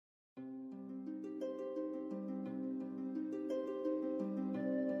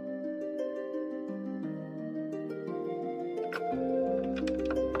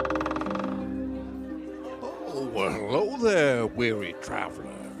there, weary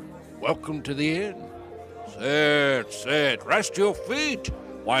traveler. Welcome to the inn. Sit, rest your feet.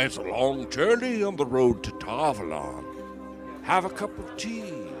 Why, it's a long journey on the road to Tarvalon. Have a cup of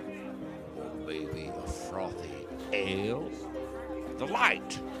tea, or maybe a frothy ale. The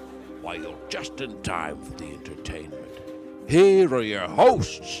light. Why, you're just in time for the entertainment. Here are your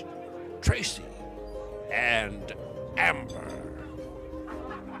hosts, Tracy and Amber.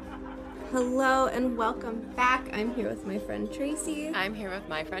 Hello and welcome back. I'm here with my friend Tracy. I'm here with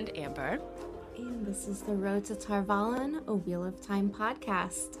my friend Amber. And this is the Road to Tarvalon, a Wheel of Time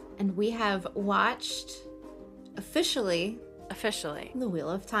podcast. And we have watched officially the Wheel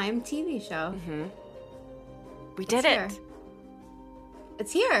of Time TV show. Mm-hmm. We did it.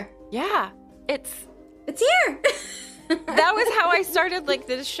 It's here. Yeah. It's here. That was how I started like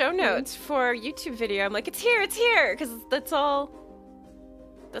the show notes for YouTube video. I'm like, it's here, because that's all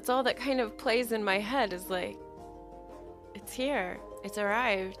that kind of plays in my head is like, it's here, it's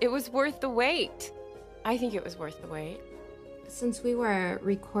arrived. It was worth the wait. I think it was worth the wait. Since we were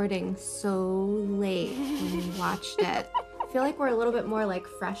recording so late when we watched it, I feel like we're a little bit more like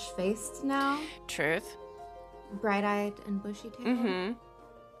fresh-faced now. Truth. Bright-eyed and bushy-tailed. Mm-hmm.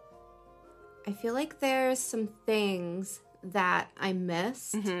 I feel like there's some things that I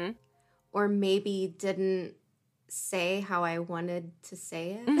missed or maybe didn't say how I wanted to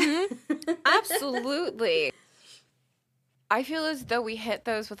say it. Mm-hmm. Absolutely. I feel as though we hit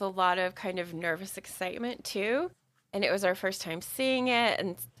those with a lot of kind of nervous excitement too. And it was our first time seeing it.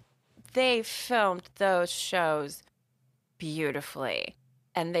 And they filmed those shows beautifully.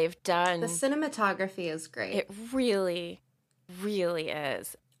 And they've done... The cinematography is great. It really, really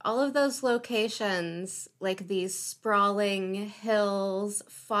is. All of those locations, like these sprawling hills,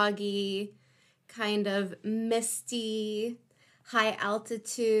 foggy, kind of misty, high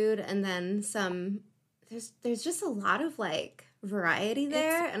altitude, and then some, there's just a lot of like variety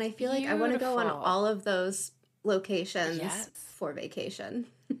there. And I feel like I want to go on all of those locations for vacation.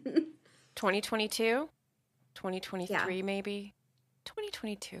 2022? 2023 yeah. Maybe?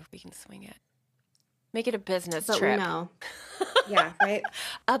 2022 if we can swing it. Make it a business but trip. No. Yeah, right?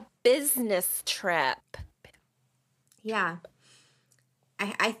 A business trip. Yeah.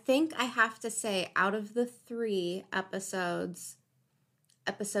 I think I have to say, out of the 3 episodes,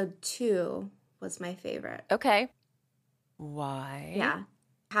 episode 2 was my favorite. Okay. Why? Yeah.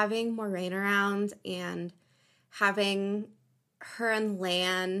 Having Moraine around and having her and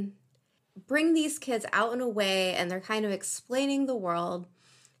Lan bring these kids out in a way, and they're kind of explaining the world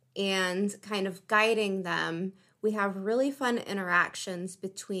and kind of guiding them. We have really fun interactions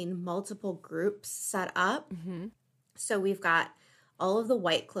between multiple groups set up. Mm-hmm. So we've got all of the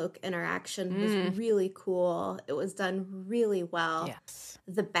White Cloak interaction was really cool. It was done really well. Yes.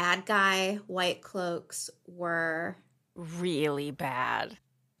 The bad guy White Cloaks were... really bad.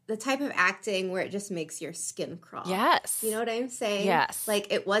 The type of acting where it just makes your skin crawl. Yes. You know what I'm saying? Yes.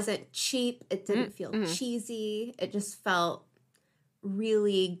 Like, it wasn't cheap. It didn't feel cheesy. It just felt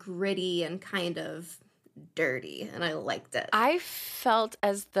really gritty and kind of dirty, and I liked it. I felt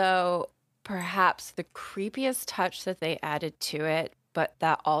as though perhaps the creepiest touch that they added to it, but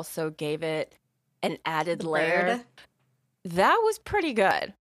that also gave it an added layer. That was pretty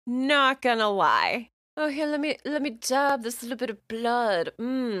good. Not gonna lie. Oh, here, let me dab this little bit of blood.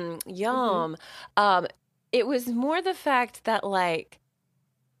 Yum. It was more the fact that, like,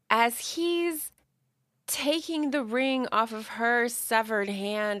 as he's taking the ring off of her severed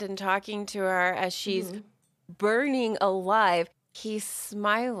hand and talking to her as she's burning alive, he's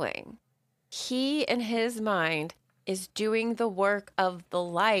smiling. He, in his mind, is doing the work of the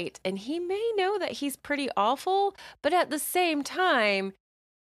light, and he may know that he's pretty awful, but at the same time,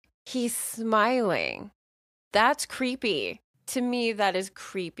 he's smiling. That's creepy. To me, that is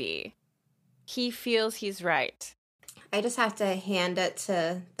creepy. He feels he's right. I just have to hand it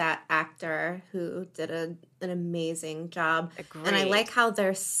to that actor who did an amazing job. Agreed. And I like how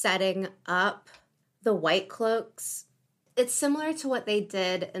they're setting up the White Cloaks. It's similar to what they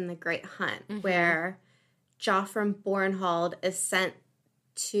did in The Great Hunt, where Joffrey Bornhold is sent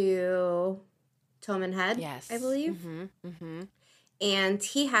to Toman Head, I believe. And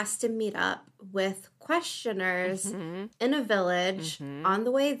he has to meet up with questioners in a village on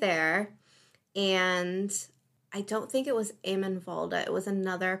the way there. And I don't think it was Aemon Valda. It was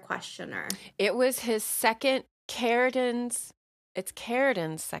another questioner. It was his second, it's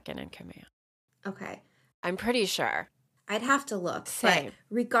Caradan's second in command. Okay. I'm pretty sure. I'd have to look. Same. But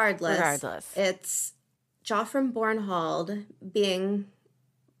regardless, it's Joffrey Bornhold being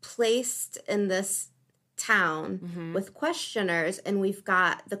placed in this town with questioners, and we've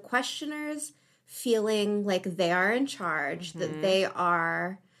got the questioners feeling like they are in charge, that they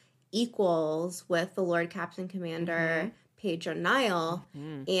are equals with the Lord Captain Commander Pedro Nile,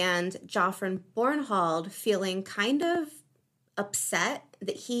 and Joffrey Bornhold feeling kind of upset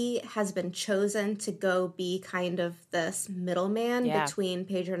that he has been chosen to go be kind of this middleman between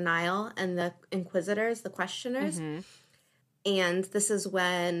Pedro Nile and the Inquisitors, the Questioners. And this is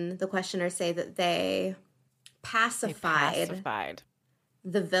when the Questioners say that they pacified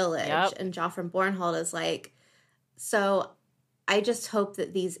the village. And Joffrey Bornhold is like, so I just hope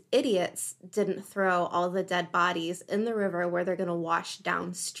that these idiots didn't throw all the dead bodies in the river where they're going to wash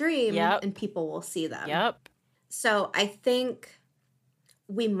downstream and people will see them. So I think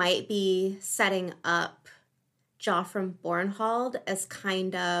we might be setting up Joffrey Bornhold as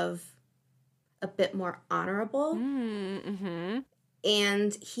kind of a bit more honorable.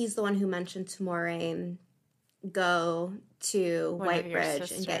 And he's the one who mentioned to Moiraine, go to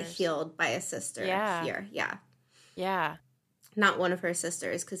Whitebridge and get healed by a sister here. Yeah. Not one of her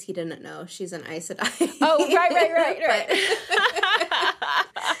sisters, because he didn't know she's an Aes Sedai. Oh, right.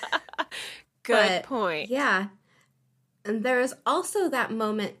 Good point. Yeah. And there's also that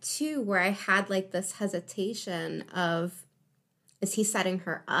moment, too, where I had, like, this hesitation of, is he setting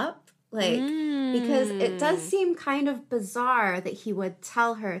her up? Like, because it does seem kind of bizarre that he would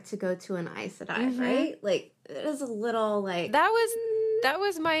tell her to go to an Aes Sedai, right? Like, it is a little, like... That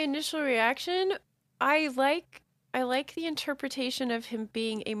was my initial reaction. I like the interpretation of him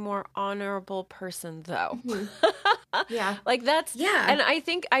being a more honorable person, though. Yeah. Like, that's... Yeah. And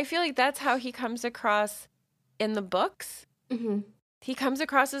I feel like that's how he comes across in the books. He comes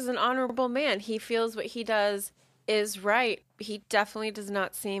across as an honorable man. He feels what he does is right. He definitely does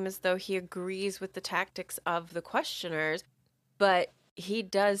not seem as though he agrees with the tactics of the Questioners, but he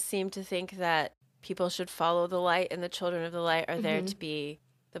does seem to think that people should follow the light, and the children of the light are there to be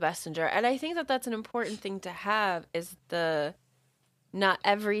the messenger. And I think that that's an important thing to have, is not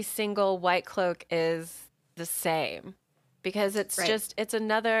every single White Cloak is the same, because it's it's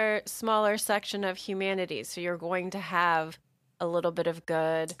another smaller section of humanity. So you're going to have a little bit of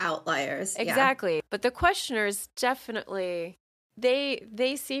good outliers. Exactly. Yeah. But the Questioners definitely,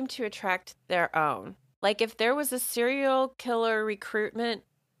 they seem to attract their own. Like, if there was a serial killer recruitment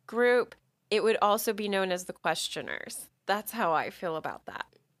group, it would also be known as the Questioners. That's how I feel about that.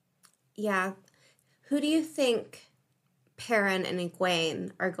 Yeah. Who do you think Perrin and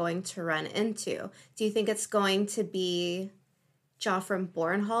Egwene are going to run into? Do you think it's going to be Joffrey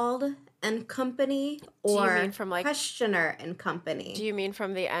Bornhold and company, or do you mean from, like, Questioner and company? Do you mean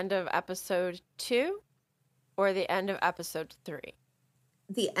from the end of episode 2 or the end of episode 3?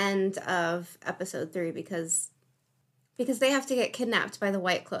 The end of episode 3, because they have to get kidnapped by the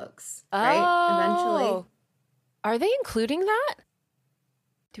White Cloaks, right? Eventually. Are they including that?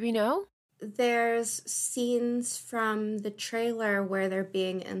 Do we know? There's scenes from the trailer where they're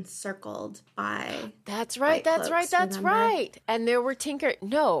being encircled by That's right. And there were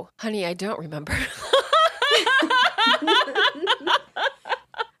No, honey, I don't remember.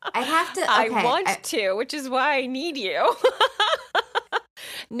 I have to. Okay, I want to, which is why I need you.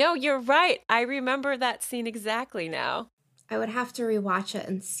 No, you're right. I remember that scene exactly now. I would have to rewatch it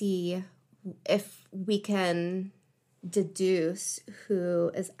and see if we can deduce who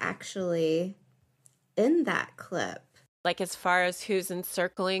is actually in that clip. Like, as far as who's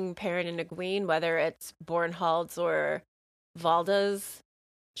encircling Perrin and Egwene, whether it's Bornhold's or Valda's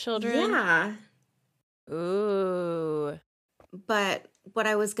children? Yeah. Ooh. But what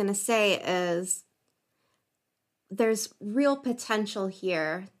I was going to say is there's real potential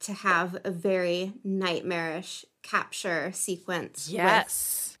here to have a very nightmarish capture sequence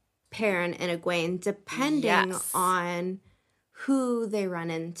with Perrin and Egwene, depending on who they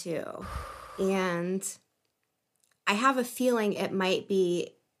run into. And I have a feeling it might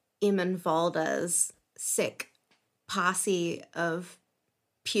be Eamon Valda's sick posse of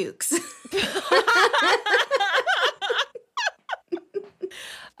pukes.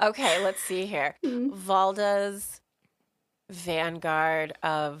 Okay, let's see here. Valda's vanguard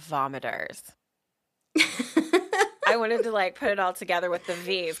of vomiters. I wanted to, like, put it all together with the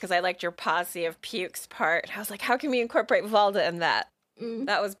V's because I liked your posse of pukes part. I was like, how can we incorporate Valda in that?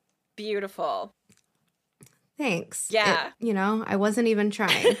 That was beautiful. Thanks. Yeah. I wasn't even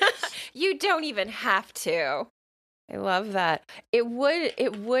trying. You don't even have to. I love that. It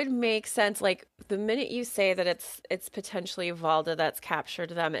would make sense. Like, the minute you say that it's potentially Valda that's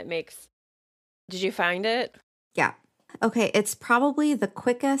captured them, it makes... Did you find it? Yeah. Okay, it's probably the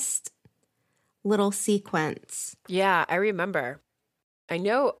quickest little sequence. Yeah, I remember. I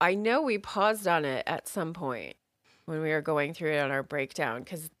know we paused on it at some point when we were going through it on our breakdown,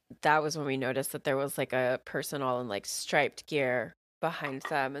 because that was when we noticed that there was like a person all in like striped gear behind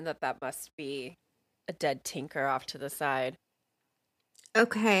them, and that must be a dead tinker off to the side.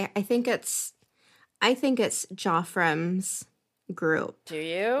 Okay, I think it's Joffrem's group. Do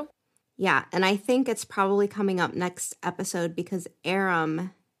you? Yeah, and I think it's probably coming up next episode because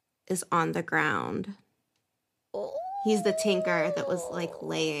Aram is on the ground. He's the tinker that was like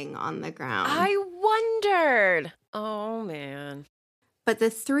laying on the ground. I wondered. Oh man. But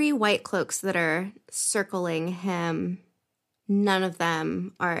the 3 white cloaks that are circling him, none of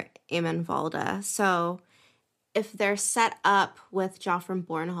them are Aemon Valda. So if they're set up with Joffrey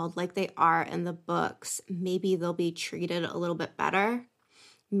Bornhold like they are in the books, maybe they'll be treated a little bit better.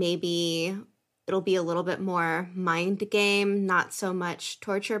 Maybe it'll be a little bit more mind game, not so much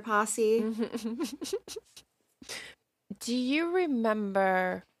torture posse. Do you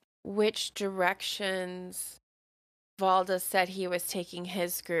remember which directions Valda said he was taking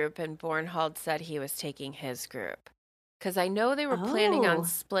his group and Bornhold said he was taking his group? Because I know they were planning on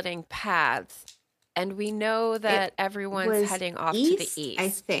splitting paths, and we know that everyone's heading off to the east. I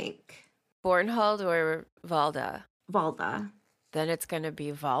think. Bornhold or Valda? Valda. Then it's going to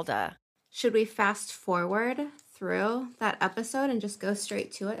be Valda. Should we fast forward through that episode and just go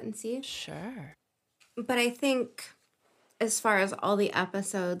straight to it and see? Sure. But I think as far as all the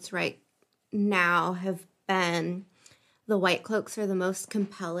episodes right now have been, the White Cloaks are the most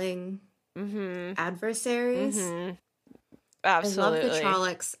compelling adversaries. Mm-hmm. Absolutely. I love the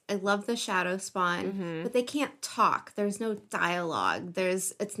Trollocs. I love the Shadow Spawn, but they can't talk. There's no dialogue.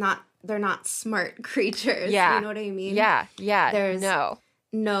 They're not smart creatures. Yeah. You know what I mean? Yeah. There's no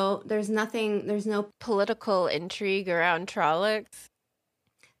political intrigue around Trollocs.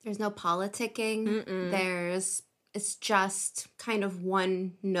 There's no politicking. It's just kind of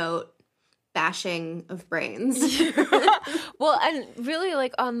one note bashing of brains. Well, and really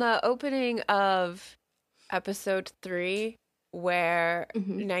like on the opening of episode 3 where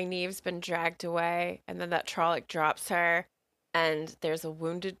Nynaeve's been dragged away and then that Trolloc drops her and there's a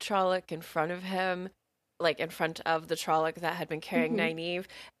wounded Trolloc in front of him, like in front of the Trolloc that had been carrying Nynaeve.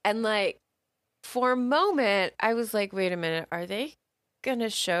 And like for a moment I was like, wait a minute, are they gonna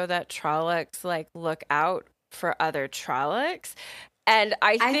show that Trollocs like look out for other Trollocs? And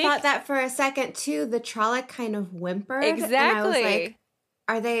I thought that for a second too. The Trolloc kind of whimpered. Exactly. And I was like,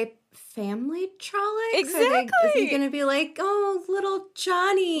 are they family Trollocs? Exactly. Is he going to be like, oh, little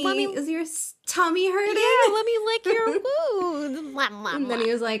Johnny, is your tummy hurting? Yeah, let me lick your wound. And then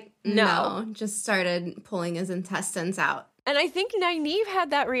he was like, no. Just started pulling his intestines out. And I think Nynaeve had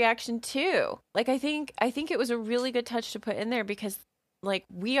that reaction too. Like, I think it was a really good touch to put in there because, like,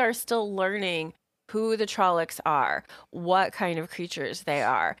 we are still learning who the Trollocs are, what kind of creatures they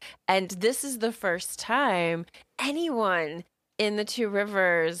are. And this is the first time anyone in the Two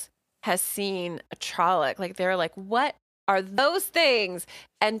Rivers has seen a Trolloc. Like, they're like, what are those things?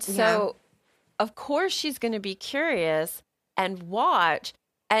 And so, of course, she's going to be curious and watch.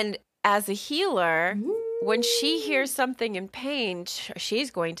 And as a healer, when she hears something in pain,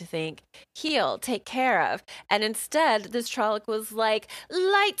 she's going to think, heal, take care of. And instead, this Trolloc was like,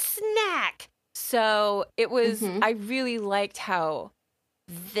 light snack. So it was, I really liked how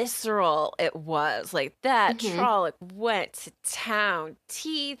visceral it was. Like that Trolloc went to town,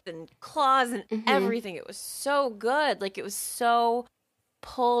 teeth and claws and everything. It was so good. Like it was so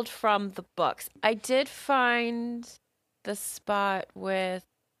pulled from the books. I did find the spot with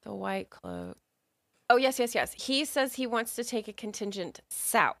the White Cloak. Oh, yes. He says he wants to take a contingent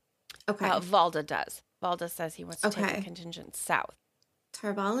south. Okay. Valda does. Valda says he wants to take a contingent south.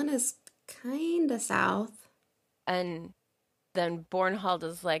 Tar Valon is kind of south. And then Bornhold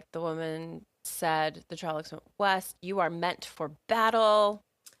is like, the woman said, the Trollocs went west. You are meant for battle.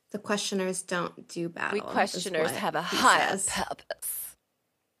 The questioners don't do battle. We questioners have a higher purpose.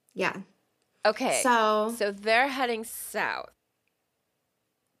 Yeah. Okay. So they're heading south.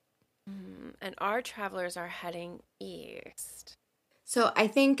 And our travelers are heading east. So I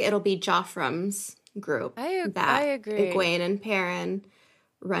think it'll be Joffrem's group I agree. Egwene and Perrin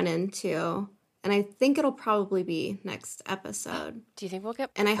run into. And I think it'll probably be next episode. Do you think we'll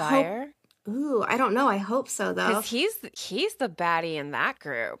get Fire? I don't know. I hope so, though. Because he's the baddie in that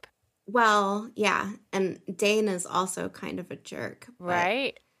group. Well, yeah. And Dane is also kind of a jerk.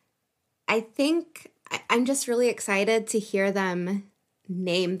 Right? I think I'm just really excited to hear them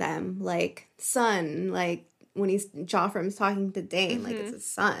name them. Like, son. Like, when Joffrem's talking to Dane, like, it's his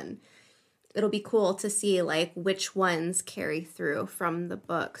son. It'll be cool to see, like, which ones carry through from the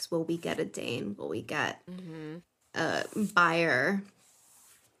books. Will we get a Dane? Will we get a Byre?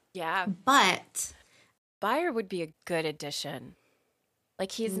 Yeah. But Byre would be a good addition.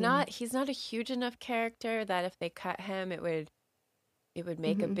 Like he's not a huge enough character that if they cut him, it would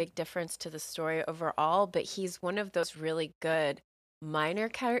make a big difference to the story overall, but he's one of those really good minor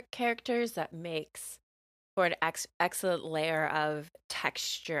characters that makes for an excellent layer of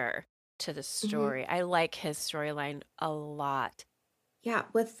texture to the story. I like his storyline a lot. Yeah,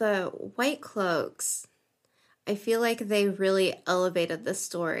 with the White Cloaks, I feel like they really elevated the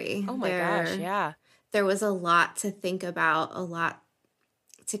story. Oh my gosh, yeah. There was a lot to think about, a lot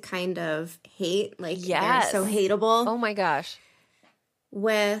to kind of hate. Like, they're so hateable. Oh my gosh.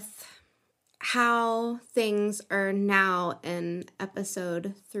 With how things are now in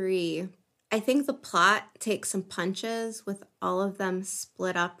episode 3, I think the plot takes some punches with all of them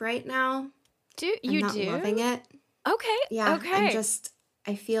split up right now. I'm not loving it. Okay. Yeah. Okay.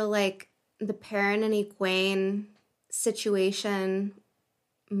 I feel like the Perrin and Egwene situation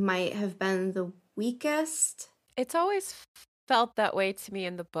might have been the weakest. It's always felt that way to me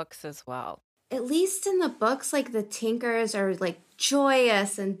in the books as well. At least in the books, like the Tinkers are like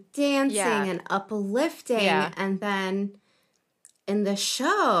joyous and dancing and uplifting. Yeah. And then in the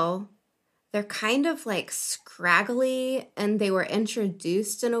show, they're kind of like scraggly, and they were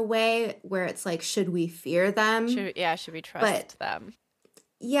introduced in a way where it's like, should we fear them? Should we trust them?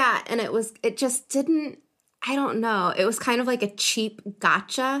 Yeah, and it just didn't, I don't know. It was kind of like a cheap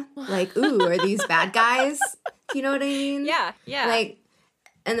gotcha. Like, ooh, are these bad guys? Do you know what I mean? Yeah, yeah. Like,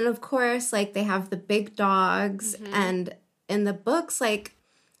 and then of course, like they have the big dogs, and in the books, like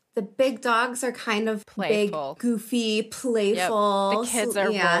the big dogs are kind of playful, big, goofy, playful. Yep. The kids are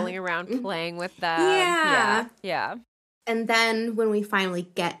rolling around playing with them. Yeah. And then when we finally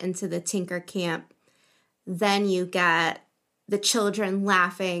get into the Tinker camp, then you get the children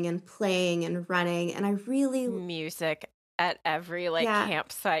laughing and playing and running, and I really music at every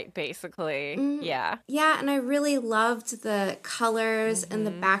campsite, basically. Yeah, and I really loved the colors and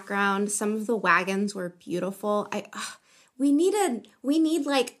the background. Some of the wagons were beautiful. We need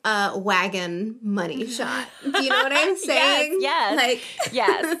like a wagon money shot. Do you know what I'm saying? Yes.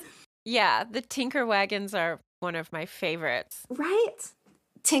 Yes. Yeah, the Tinker wagons are one of my favorites. Right?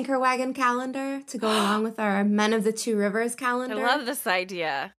 Tinker wagon calendar to go along with our Men of the Two Rivers calendar. I love this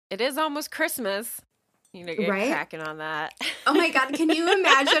idea. It is almost Christmas. You know, get cracking on that. Oh my God, can you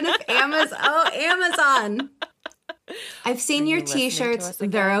imagine if Amazon. I've seen your t-shirts.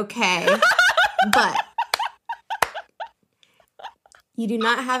 They're okay. But you do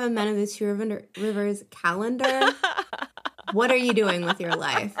not have a Men of the Two Rivers calendar. What are you doing with your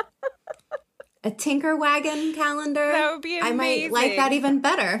life? A Tinker wagon calendar? That would be amazing. I might like that even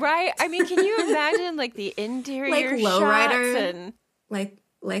better. Right? I mean, can you imagine like the interior shots and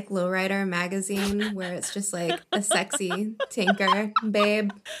like Lowrider magazine where it's just like a sexy Tinker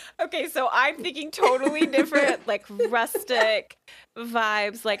babe. Okay, so I'm thinking totally different, like rustic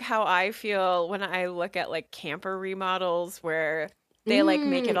vibes, like how I feel when I look at like camper remodels where they like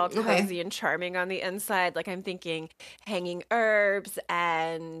make it all cozy and charming on the inside. Like I'm thinking hanging herbs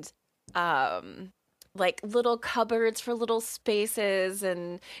and like little cupboards for little spaces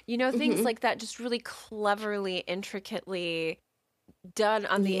and, you know, things like that, just really cleverly, intricately done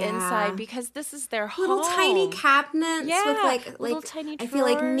on the inside because this is their home. Little tiny cabinets with little tiny drawers. I feel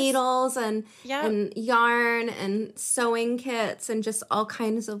like needles and yarn and sewing kits and just all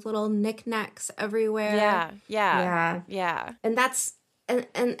kinds of little knickknacks everywhere. Yeah. And that's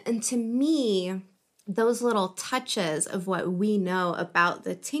and to me, those little touches of what we know about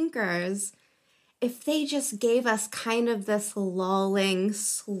the Tinkers, if they just gave us kind of this lulling,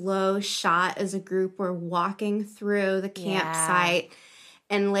 slow shot as a group, we're walking through the campsite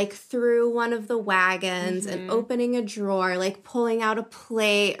and like through one of the wagons and opening a drawer, like pulling out a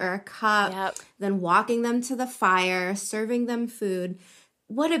plate or a cup, then walking them to the fire, serving them food.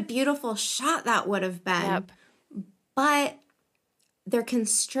 What a beautiful shot that would have been. But they're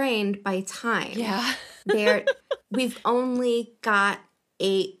constrained by time. We've only got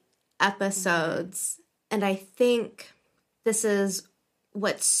 8 episodes. And I think this is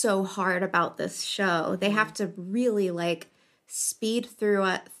what's so hard about this show. They have to really like speed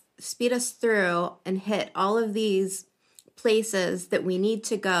us through and hit all of these places that we need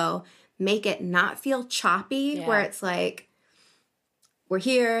to go, make it not feel choppy where it's like we're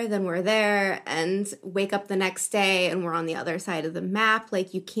here, then we're there, and wake up the next day and we're on the other side of the map.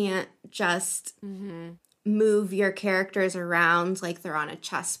 Like you can't just move your characters around like they're on a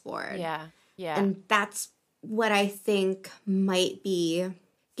chessboard. Yeah. And that's what I think might be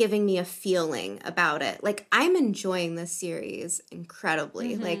giving me a feeling about it. Like I'm enjoying this series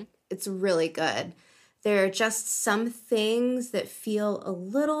incredibly. Like it's really good. There are just some things that feel a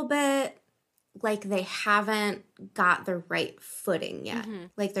little bit like they haven't got the right footing yet.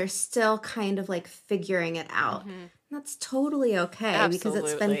 Like they're still kind of like figuring it out. That's totally okay because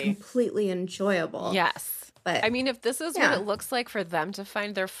it's been completely enjoyable. Yes. But I mean, if this is what it looks like for them to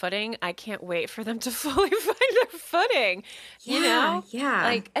find their footing, I can't wait for them to fully find their footing. Yeah, you know? Yeah.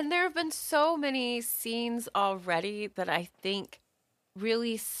 Like, and there have been so many scenes already that I think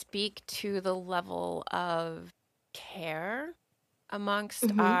really speak to the level of care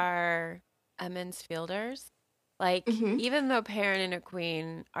amongst our Emmons Fielders. Like, even though Perrin and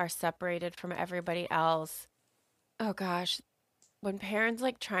Egwene are separated from everybody else, oh gosh, when Perrin's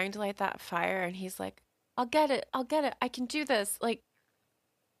like trying to light that fire and he's like, I'll get it, I can do this. Like,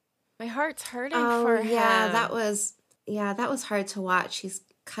 my heart's hurting for him. That was hard to watch. He's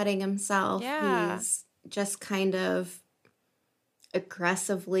cutting himself. Yeah. He's just kind of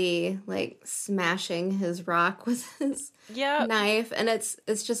aggressively like smashing his rock with his knife, and it's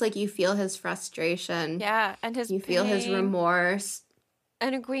just like you feel his frustration. Yeah, and you feel his remorse.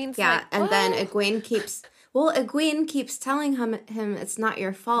 And Egwene's like, and then Egwene keeps telling him it's not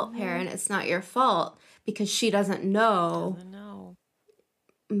your fault, Perrin. It's not your fault because she doesn't know.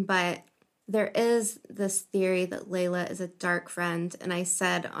 But there is this theory that Layla is a dark friend, and I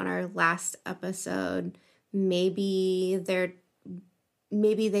said on our last episode, maybe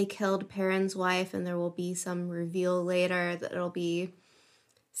they killed Perrin's wife and there will be some reveal later that it'll be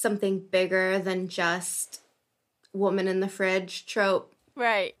something bigger than just woman in the fridge trope.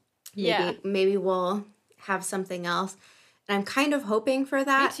 Right. Maybe we'll have something else. And I'm kind of hoping for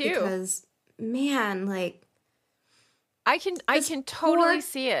that. Me too. Because, man, like... I can totally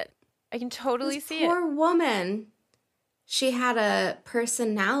see it. I can totally see it. Poor woman. She had a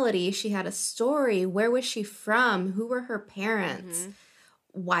personality. She had a story. Where was she from? Who were her parents?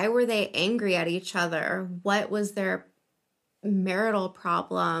 Why were they angry at each other? What was their marital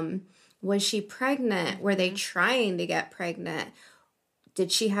problem? Was she pregnant? Were they trying to get pregnant?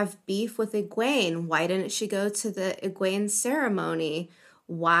 Did she have beef with Egwene? Why didn't she go to the Egwene ceremony?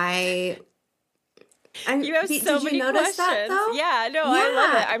 Why? You have so many questions. That, though? Yeah, no, I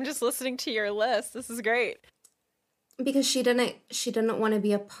love it. I'm just listening to your list. This is great. Because she didn't want to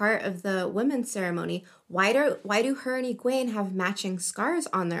be a part of the women's ceremony. Why do her and Egwene have matching scars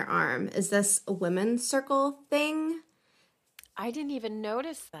on their arm? Is this a women's circle thing? I didn't even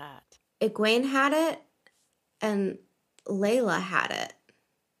notice that. Egwene had it, and Layla had it.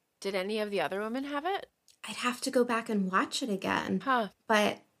 Did any of the other women have it? I'd have to go back and watch it again. Huh.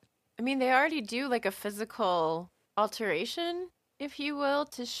 But I mean, they already do like a physical alteration, if you will,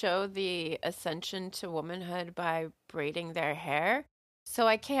 to show the ascension to womanhood by braiding their hair. So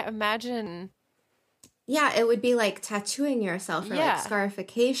I can't imagine. Yeah, it would be like tattooing yourself or like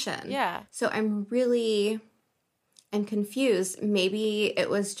scarification. Yeah. So I'm confused. Maybe it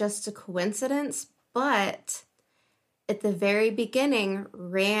was just a coincidence, but at the very beginning,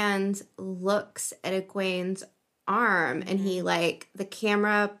 Rand looks at Egwene's arm and he like, the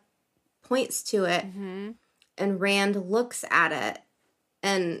camera points to it and Rand looks at it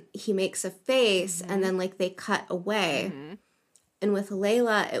and he makes a face and then like they cut away. And with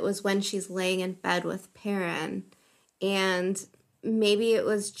Layla, it was when she's laying in bed with Perrin. And maybe it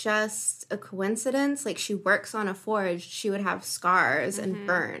was just a coincidence. Like she works on a forge, she would have scars and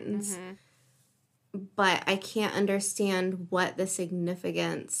burns. But I can't understand what the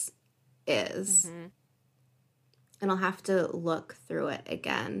significance is. And I'll have to look through it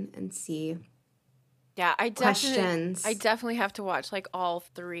again and see. Yeah, I questions. definitely have to watch like all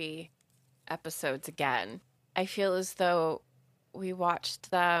 3 episodes again. I feel as though we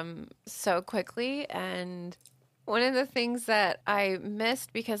watched them so quickly, and one of the things that I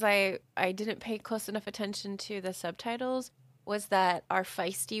missed because I didn't pay close enough attention to the subtitles was that our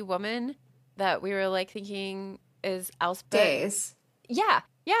feisty woman that we were like thinking is Elspeth. Days. Yeah.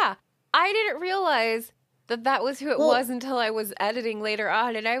 I didn't realize that was who it was until I was editing later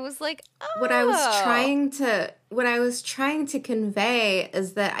on, and I was like, oh. What I was trying to convey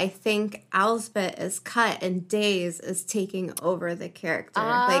is that I think Elsbeth is cut and Days is taking over the character.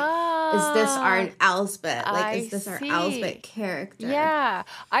 Like, is this our Elsbeth? Like, is this our Elsbeth character? Yeah.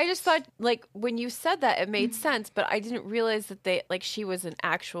 I just thought, like, when you said that, it made sense, but I didn't realize that she was an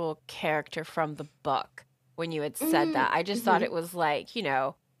actual character from the book when you had said that. I just thought it was like, you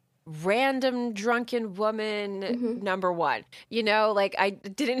know, random drunken woman number 1. You know, like I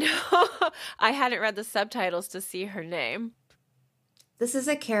didn't know. I hadn't read the subtitles to see her name. This is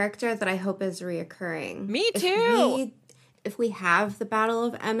a character that I hope is reoccurring. Me too. If we have the Battle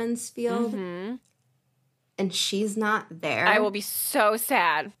of Emmons Field and she's not there, I will be so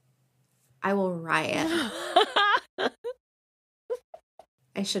sad. I will riot.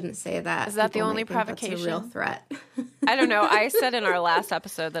 I shouldn't say that. Is that People the only might think provocation? That's a real threat. I don't know. I said in our last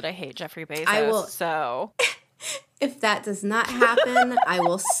episode that I hate Jeffrey Bezos. I will. So if that does not happen, I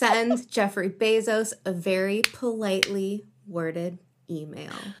will send Jeffrey Bezos a very politely worded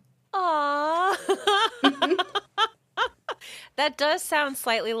email. Aww. That does sound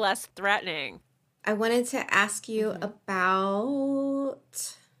slightly less threatening. I wanted to ask you about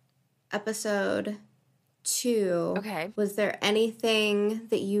episode 2. Okay. Was there anything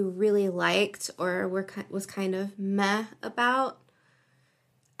that you really liked or was kind of meh about?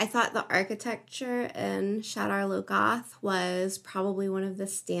 I thought the architecture in Shadar Logoth was probably one of the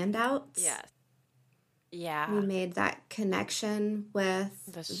standouts. Yes. Yeah. We made that connection with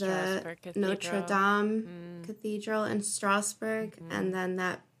the Notre Dame Cathedral in Strasbourg, and then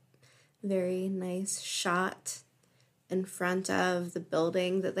that very nice shot in front of the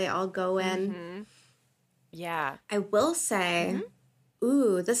building that they all go in. Yeah. I will say,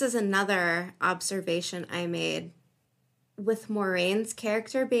 this is another observation I made. With Moraine's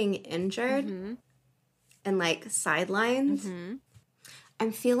character being injured and like sidelines,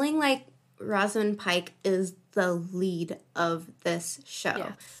 I'm feeling like Rosamund Pike is the lead of this show.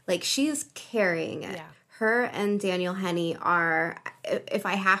 Yes. Like she's carrying it. Yeah. Her and Daniel Henney are, if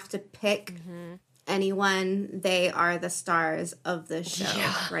I have to pick anyone, they are the stars of the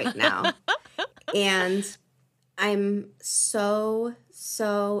show right now. And I'm so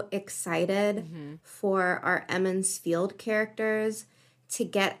excited for our Emmons Field characters to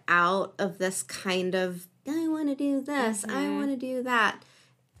get out of this kind of, I want to do this, I want to do that.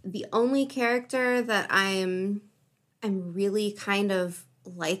 The only character that I'm really kind of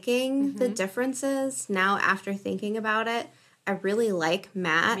liking the differences now after thinking about it. I really like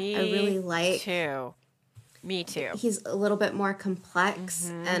Matt. I really like Me too. He's a little bit more complex,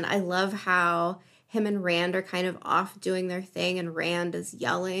 and I love how him and Rand are kind of off doing their thing, and Rand is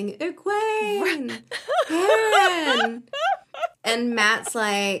yelling, Egwene! Perrin! And Matt's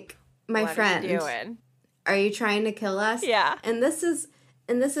like, my friend, what are you doing? Are you trying to kill us? Yeah. And this is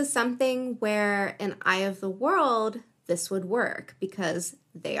something where in Eye of the World, this would work because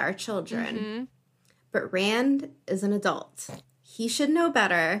they are children. But Rand is an adult. He should know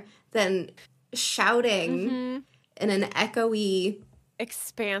better than shouting in an echoey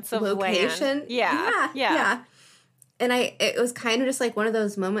expansive location. Land. Yeah. And it was kind of just like one of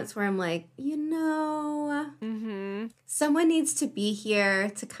those moments where I'm like, someone needs to be here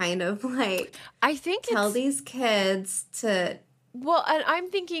to kind of like, I think tell these kids to. Well, and I'm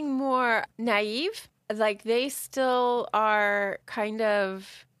thinking more naive. Like they still are kind of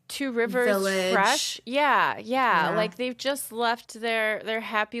Two Rivers Village. fresh. Yeah. Like they've just left their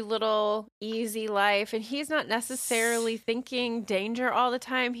happy little easy life, and he's not necessarily thinking danger all the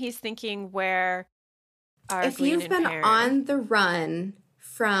time. He's thinking where are if Gwen you've and been Perrin? on the run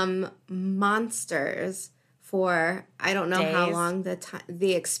from monsters for I don't know how Days. long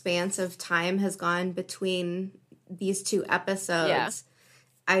the expanse of time has gone between these two episodes.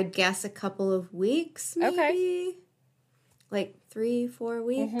 I'd guess a couple of weeks, maybe. Okay. Like 3-4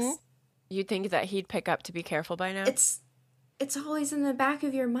 weeks. You'd think that he'd pick up to be careful by now? It's always in the back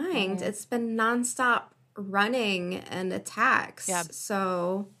of your mind. It's been nonstop running and attacks. Yeah.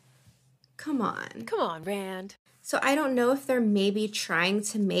 So come on. Come on, Rand. So I don't know if they're maybe trying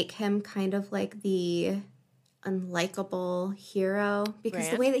to make him kind of like the unlikable hero, because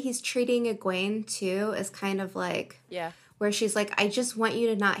the Rand? way that he's treating Egwene too is kind of like where she's like, I just want you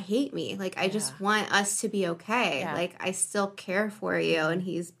to not hate me. Like, I just want us to be okay. Yeah. Like, I still care for you. And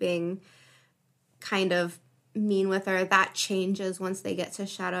he's being kind of mean with her. That changes once they get to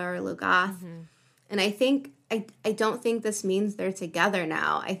Shadar Logoth. And I think, I don't think this means they're together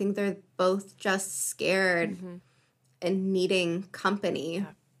now. I think they're both just scared and needing company. Yeah.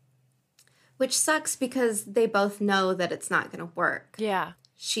 Which sucks because they both know that it's not going to work. Yeah.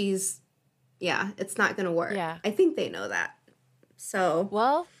 It's not going to work. Yeah. I think they know that. So,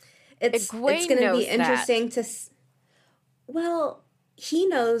 Well, it's Egwene going to knows be interesting to. Well, he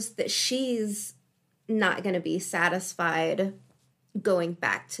knows that she's not going to be satisfied going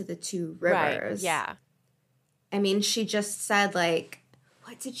back to the Two Rivers. Right. Yeah. I mean, she just said, like,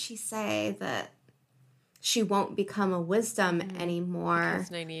 what did she say? That she won't become a wisdom anymore. Because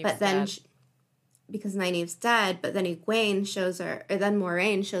Nynaeve's but then, dead. because Nynaeve's dead, but then Egwene shows her, or then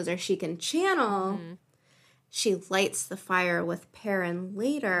Moraine shows her she can channel. She lights the fire with Perrin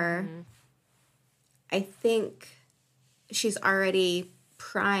later. I think she's already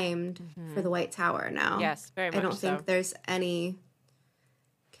primed for the White Tower now. Yes, very much I don't so. think there's any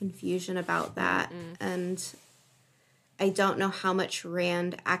confusion about that. And I don't know how much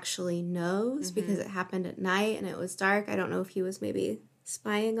Rand actually knows because it happened at night and it was dark. I don't know if he was maybe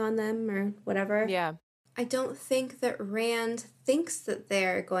spying on them or whatever. Yeah. I don't think that Rand thinks that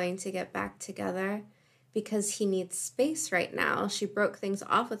they're going to get back together because he needs space right now. She broke things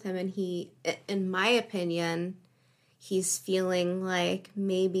off with him, and he, in my opinion, he's feeling like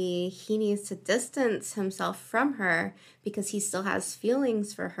maybe he needs to distance himself from her because he still has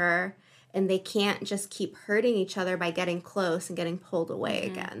feelings for her, and they can't just keep hurting each other by getting close and getting pulled away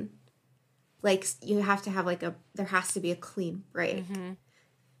again. Like, you have to have there has to be a clean break.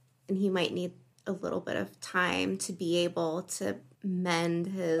 And he might need a little bit of time to be able to mend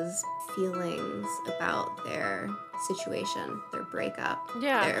his feelings about their situation, their breakup,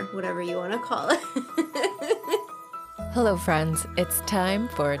 their whatever you want to call it. Hello, friends. It's time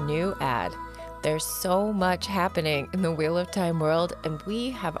for a new ad. There's so much happening in the Wheel of Time world, and we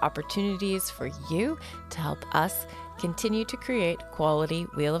have opportunities for you to help us continue to create quality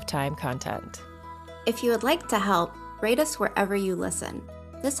Wheel of Time content. If you would like to help, rate us wherever you listen.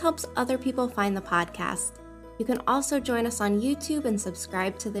 This helps other people find the podcast. You can also join us on YouTube and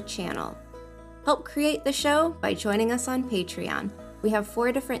subscribe to the channel. Help create the show by joining us on Patreon. We have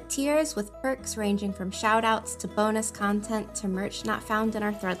 4 different tiers with perks ranging from shoutouts to bonus content to merch not found in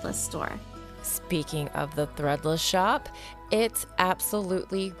our Threadless store. Speaking of the Threadless shop, it's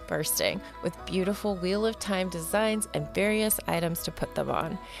absolutely bursting with beautiful Wheel of Time designs and various items to put them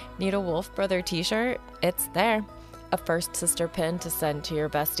on. Need a Wolf Brother t-shirt? It's there. A First Sister pin to send to your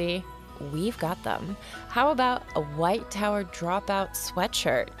bestie? We've got them. How about a White Tower Dropout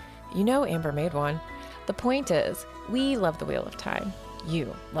sweatshirt? You know Amber made one. The point is, we love the Wheel of Time.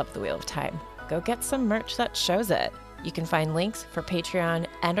 You love the Wheel of Time. Go get some merch that shows it. You can find links for Patreon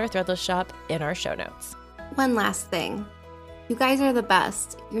and our Threadless shop in our show notes. One last thing. You guys are the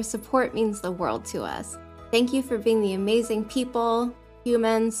best. Your support means the world to us. Thank you for being the amazing people,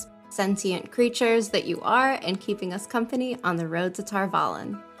 humans, sentient creatures that you are, and keeping us company on the road to Tar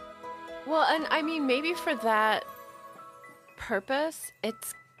Valon. Well, and I mean, maybe for that purpose,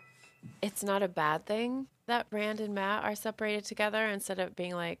 it's not a bad thing that Rand and Mat are separated together instead of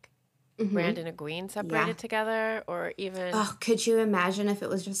being like Rand and Egwene separated together, or even... Oh, could you imagine if it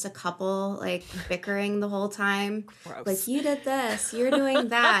was just a couple, like, bickering the whole time? Gross. Like, you did this, you're doing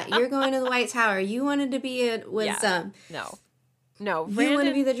that, you're going to the White Tower, you wanted to be at Wisdom. Yeah. No, you want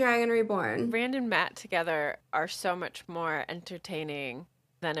to be the Dragon Reborn. Rand and Mat together are so much more entertaining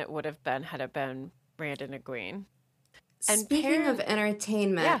than it would have been had it been Rand and Egwene. And speaking of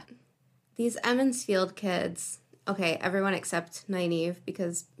entertainment, these Emmonsfield kids, okay, everyone except Nynaeve,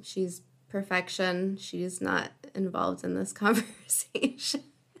 because she's perfection. She's not involved in this conversation.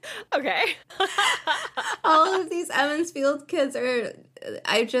 Okay. All of these Emmonsfield kids are,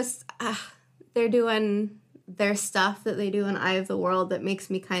 they're doing their stuff that they do in Eye of the World that makes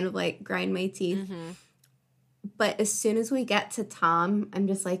me kind of like grind my teeth. But as soon as we get to Tom, I'm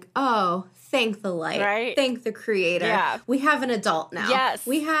just like, oh, thank the light. Right? Thank the creator. Yeah. We have an adult now. Yes.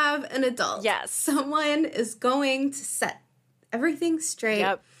 We have an adult. Yes. Someone is going to set everything straight.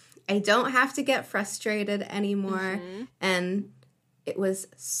 Yep. I don't have to get frustrated anymore. And it was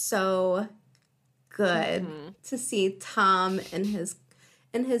so good to see Tom in his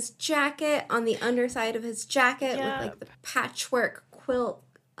jacket, on the underside of his jacket with like the patchwork quilt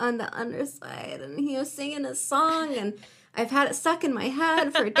on the underside, and he was singing a song, and I've had it stuck in my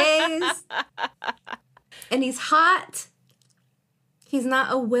head for days. And he's hot. He's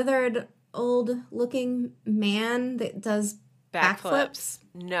not a withered old looking man that does backflips.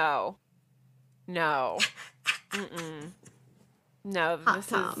 No. Mm-mm. No,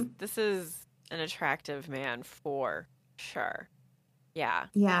 this is an attractive man for sure. Yeah.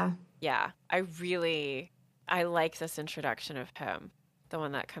 I like this introduction of him, the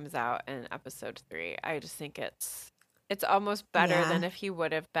one that comes out in episode 3. I just think it's almost better than if he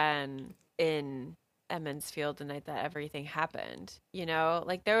would have been in Emmonsfield the night that everything happened. You know,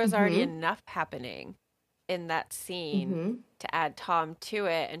 like there was already enough happening in that scene to add Tom to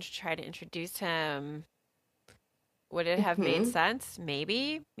it and to try to introduce him. Would it have made sense?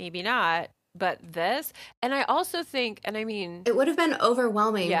 Maybe, maybe not. But this, and I also think, and I mean... It would have been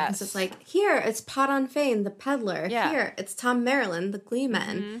overwhelming because it's like, here, it's Podon Fane, the peddler. Yeah. Here, it's Tom Maryland, the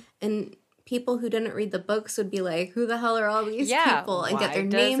gleeman. And people who didn't read the books would be like, who the hell are all these people? And get their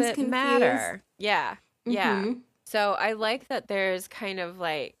names confused. Matter? Yeah. So I like that there's kind of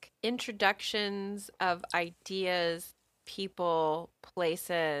like introductions of ideas, people,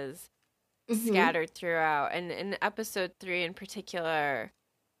 places scattered throughout. And in episode 3 in particular...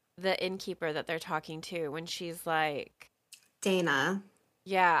 the innkeeper that they're talking to, when she's like Dana.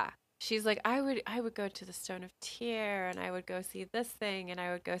 Yeah. She's like, I would go to the Stone of Tyr, and I would go see this thing, and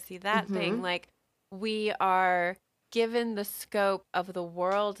I would go see that thing. Like, we are given the scope of the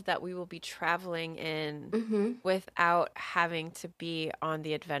world that we will be traveling in without having to be on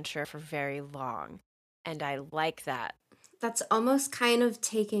the adventure for very long. And I like that. That's almost kind of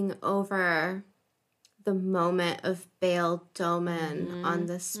taking over the moment of Bail Doman on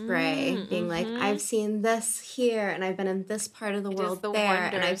the spray, being like, I've seen this here, and I've been in this part of the world the there,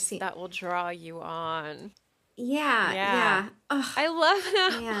 and I've seen that will draw you on. Yeah. Oh, I love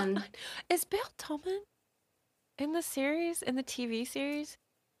that. Man. Is Bail Doman in the series, in the TV series?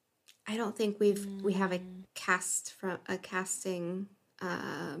 I don't think we have a casting.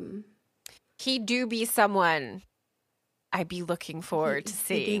 He do be someone I'd be looking forward to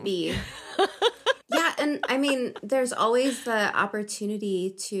seeing. Yeah, and I mean, there's always the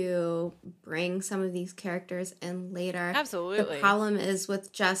opportunity to bring some of these characters in later. Absolutely. The problem is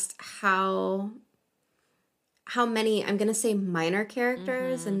with just how many, I'm going to say minor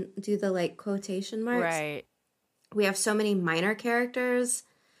characters and do the like quotation marks. Right. We have so many minor characters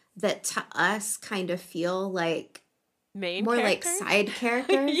that to us kind of feel like more characters? Like side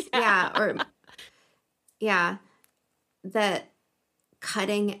characters. That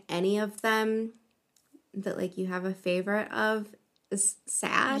cutting any of them that like you have a favorite of is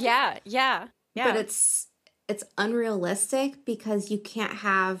sad. Yeah. But it's unrealistic because you can't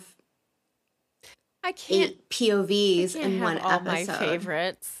have 8 POVs in one all episode. My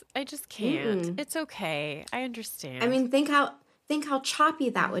favorites. I just can't. It's okay. I understand. I mean, think how choppy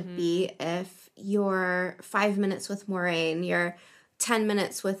that would be if you're 5 minutes with Moiraine, you're 10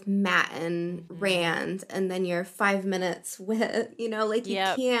 minutes with Matt and Rand, and then you're 5 minutes with, you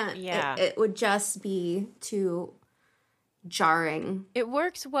can't. It would just be too jarring. It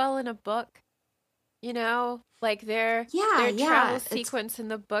works well in a book, like their travel sequence in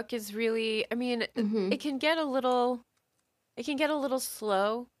the book is really, I mean, it can get a little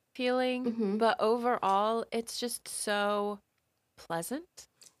slow feeling, but overall it's just so pleasant.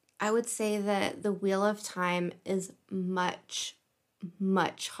 I would say that the Wheel of Time is much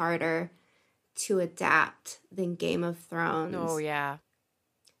harder to adapt than Game of Thrones. Oh, yeah.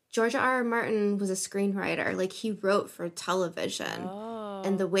 George R.R. Martin was a screenwriter. Like, he wrote for television. Oh.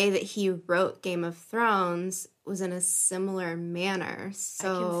 And the way that he wrote Game of Thrones was in a similar manner.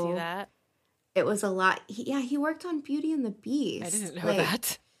 So I can see that. It was a lot. He worked on Beauty and the Beast. I didn't know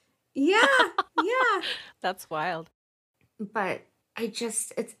that. Yeah. That's wild. But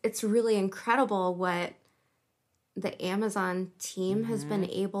it's really incredible what the Amazon team has been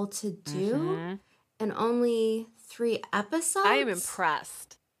able to do in only 3 episodes. I am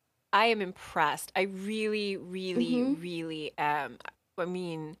impressed. I really, really, really am. I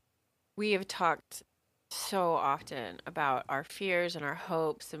mean, we have talked so often about our fears and our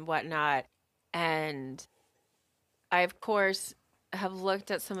hopes and whatnot. And I, of course, have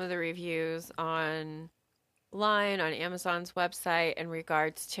looked at some of the reviews online on Amazon's website in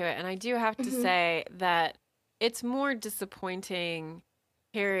regards to it. And I do have to say that it's more disappointing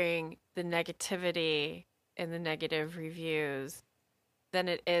hearing the negativity and the negative reviews than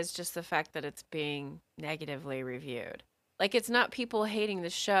it is just the fact that it's being negatively reviewed. Like, it's not people hating the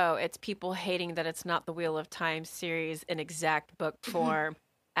show, it's people hating that it's not the Wheel of Time series in exact book form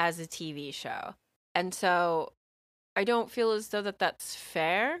as a TV show. And so I don't feel as though that's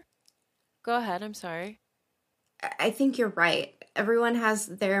fair. Go ahead, I'm sorry. I think you're right. Everyone has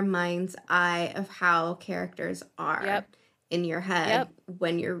their mind's eye of how characters are in your head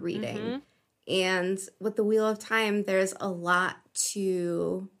when you're reading. And with the Wheel of Time, there's a lot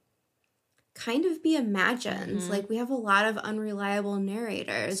to kind of be imagined. Like, we have a lot of unreliable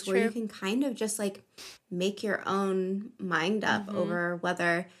narrators where you can kind of just like make your own mind up over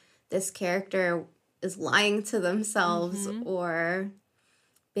whether this character is lying to themselves or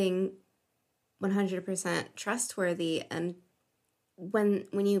being 100% trustworthy. And when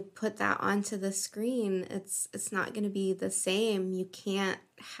you put that onto the screen, it's not going to be the same. You can't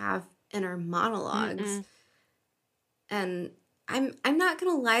have inner monologues. And I'm not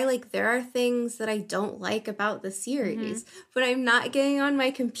gonna lie, like, there are things that I don't like about the series, but I'm not getting on my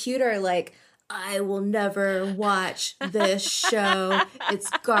computer like, I will never watch this show. It's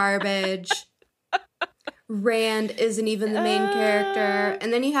garbage. Rand isn't even the main character.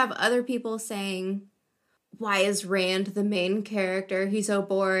 And then you have other people saying, why is Rand the main character? He's so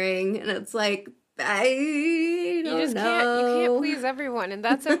boring. And it's like, I don't know. You can't please everyone, and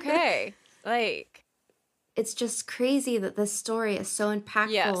that's okay. Like, it's just crazy that this story is so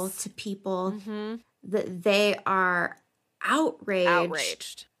impactful to people that they are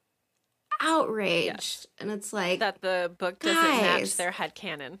outraged. Yes. And it's like, that the book doesn't match their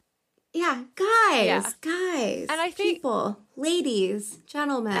headcanon. Yeah, guys. And I think people, ladies,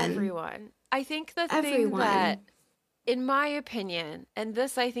 gentlemen, everyone. I think the thing that in my opinion, and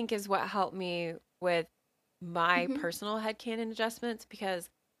this I think is what helped me with my Mm-hmm. personal headcanon adjustments, because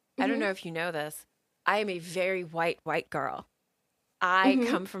I don't Mm-hmm. know if you know this, I am a very white girl. I Mm-hmm.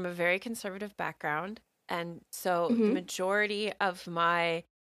 come from a very conservative background, and so the Mm-hmm. majority of my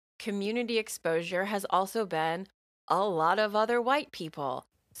community exposure has also been a lot of other white people.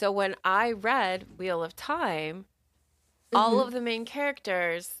 So when I read Wheel of Time, all Mm-hmm. of the main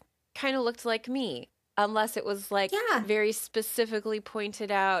characters kind of looked like me, unless it was like Yeah, very specifically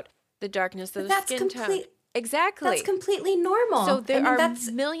pointed out the darkness of but the skin tone. that's Exactly. completely So normal. I there mean, are that's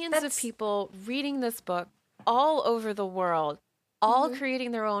millions of that's people reading this book all over the world, all mhm.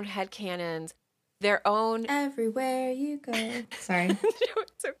 creating their own headcanons, their own. Everywhere you go. Sorry.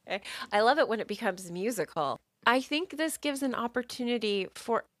 It's okay. I love it when it becomes musical. I think this gives an opportunity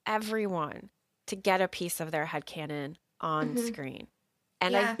for everyone to get a piece of their headcanon on Hmm. screen.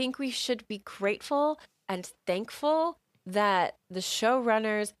 And I Yeah. think we should be grateful and thankful that the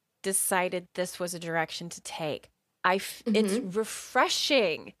showrunners decided this was a direction to take. It's Hmm.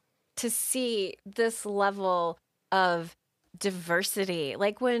 refreshing to see this level of diversity.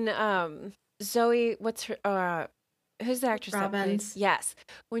 Like when Zoe, what's her who's the actress that played? Robbins. Yes.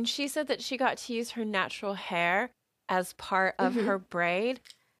 When she said that she got to use her natural hair as part of Hmm. her braid,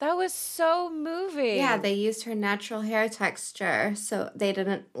 that was so Yeah, moving. they used her natural hair texture, so they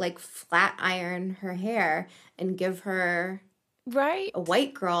didn't like flat iron her hair and give her Right? a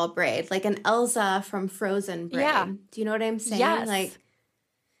white girl braid, like an Elsa from Frozen Yeah. braid. Do you know what I'm saying? Yes. Like,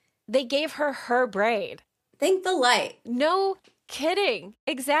 They gave her braid. thank the light. No kidding.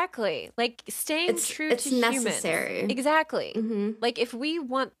 Exactly. Like staying true It's to humans. necessary. Exactly. Hmm. Like if we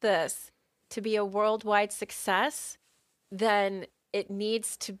want this to be a worldwide success, then it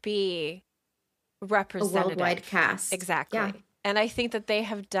needs to be A representative. worldwide cast. Exactly. Yeah. And I think that they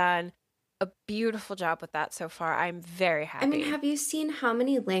have done a beautiful job with that so far. I'm very happy. I mean, have you seen how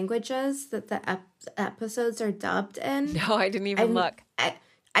many languages that the episodes are dubbed in? No, I didn't even look.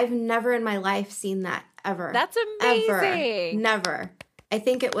 I've never in my life seen that ever. That's amazing. Ever. Never. I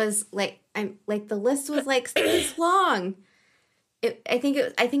think it was like the list was like this long. I think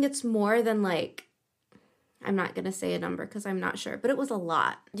it's more than like, I'm not gonna say a number because I'm not sure, but it was a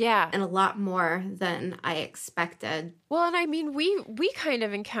lot. Yeah. And a lot more than I expected. Well, and I mean, we kind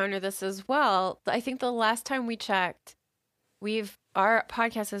of encounter this as well. I think the last time we checked, our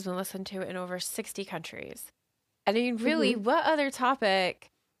podcast has been listened to in over 60 countries. And I mean, really, what other topic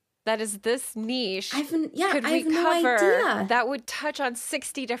that is this niche could we no cover idea. that would touch on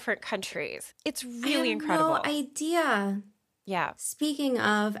 60 different countries? It's really incredible. No idea. Yeah. Speaking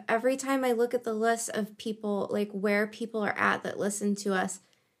of, every time I look at the list of people, like where people are at that listen to us,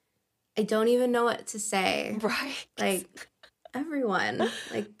 I don't even know what to say. Right. Like, everyone,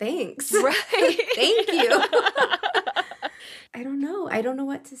 like, thanks. Right. Thank you. I don't know. I don't know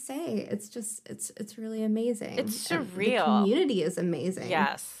what to say. It's just, it's really amazing. It's And surreal. the community is amazing.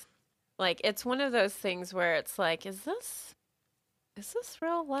 Yes. Like, it's one of those things where it's like, is this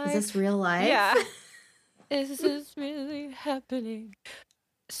real life? Is this real life? Yeah. Is this really happening?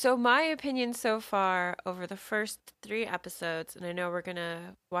 So my opinion so far over the first 3 episodes, and I know we're going to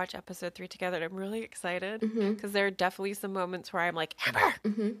watch episode 3 together, and I'm really excited because there are definitely some moments where I'm like, Amber,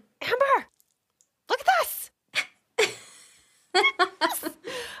 Amber, look at this.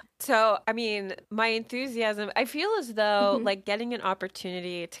 So, I mean, my enthusiasm, I feel as though like getting an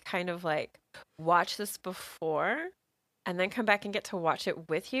opportunity to kind of like watch this before and then come back and get to watch it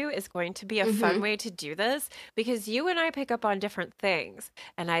with you is going to be a fun way to do this because you and I pick up on different things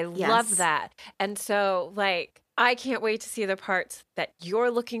and I love that. And so like I can't wait to see the parts that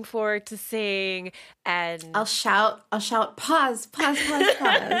you're looking forward to seeing, and I'll shout pause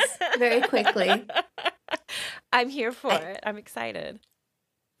very quickly. I'm here for it. I'm excited.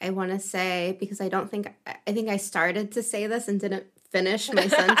 I want to say, because I think I started to say this and didn't finish my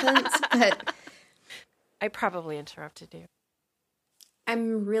sentence, but I probably interrupted you.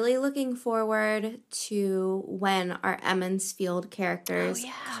 I'm really looking forward to when our Emmons Field characters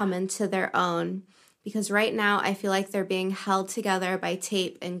come into their own, because right now I feel like they're being held together by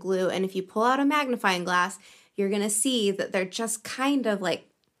tape and glue, and if you pull out a magnifying glass, you're going to see that they're just kind of like,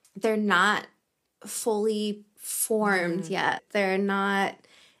 they're not fully formed yet. They're not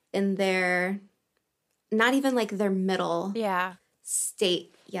in their, not even like their middle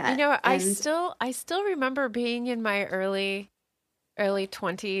state yet. You know, I still remember being in my early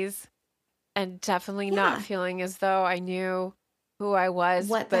 20s and definitely not feeling as though I knew who I was,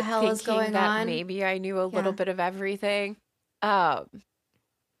 what the hell is going on. Maybe I knew a little bit of everything. I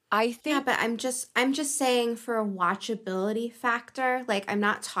think, but I'm just saying for a watchability factor. Like, I'm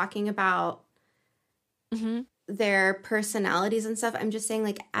not talking about their personalities and stuff. I'm just saying,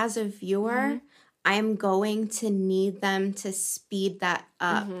 like, as a viewer, I'm going to need them to speed that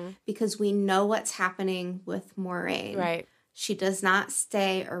up because we know what's happening with Moraine. Right. She does not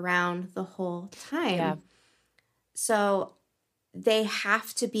stay around the whole time. Yeah. So they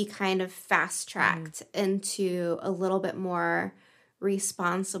have to be kind of fast-tracked into a little bit more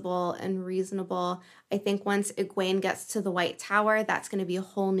responsible and reasonable. I think once Egwene gets to the White Tower, that's going to be a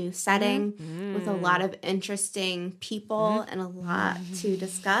whole new setting with a lot of interesting people and a lot to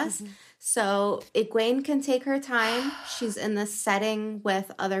discuss. So Egwene can take her time. She's in this setting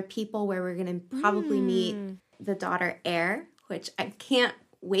with other people where we're going to probably meet the daughter heir, which I can't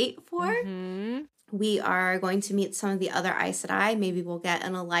wait for. We are going to meet some of the other Aes Sedai. Maybe we'll get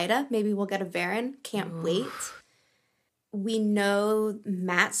an Elida. Maybe we'll get a Varen. Can't wait. We know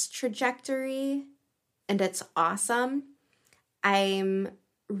Matt's trajectory, and it's awesome. I'm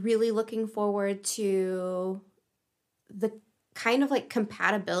really looking forward to the kind of like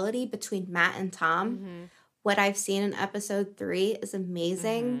compatibility between Matt and Tom. What I've seen in episode 3 is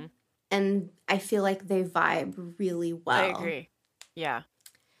amazing, and I feel like they vibe really well. I agree. Yeah.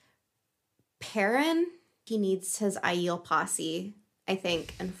 Perrin, he needs his Aiel posse, I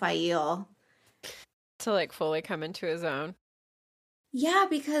think, and Fael. To like fully come into his own. Yeah,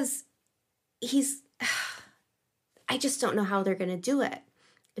 because I just don't know how they're going to do it.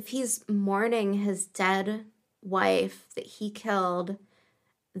 If he's mourning his dead wife that he killed,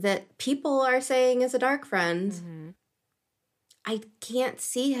 that people are saying is a dark friend, I can't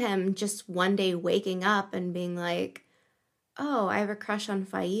see him just one day waking up and being like, oh, I have a crush on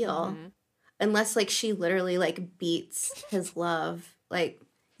Fael. Unless, like, she literally, like, beats his love. Like,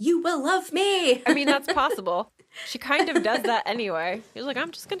 you will love me! I mean, that's possible. She kind of does that anyway. She's like,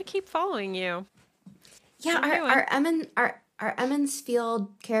 I'm just going to keep following you. Yeah, our Emmons Field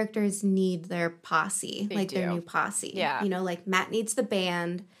characters need their posse. They like, do. their new posse. Yeah. You know, like, Matt needs the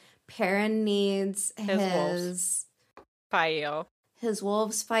band. Perrin needs wolves. Fael. His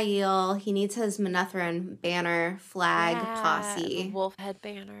wolves, Fael. He needs his Manetheren banner, flag, posse. The wolf head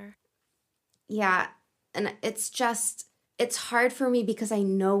banner. Yeah, and it's hard for me because I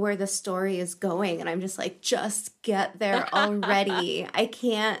know where the story is going, and I'm just like, just get there already.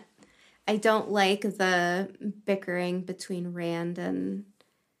 I don't like the bickering between Rand and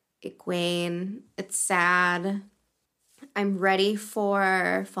Egwene. It's sad. I'm ready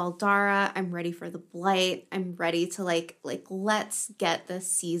for Faldara. I'm ready for the Blight. I'm ready to like let's get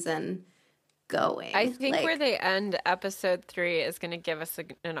this season going. I think where they end episode 3 is going to give us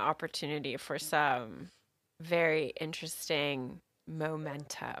an opportunity for some very interesting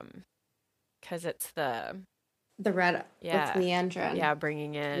momentum, because it's the red with Leandrin. Yeah,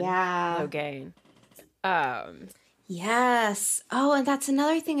 bringing in Logain. Yes. Oh, and that's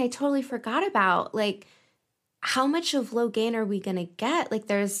another thing I totally forgot about. Like, how much of Logain are we gonna get? Like,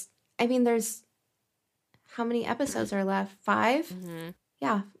 there's how many episodes are left? 5?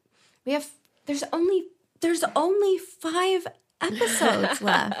 Yeah, there's only 5 episodes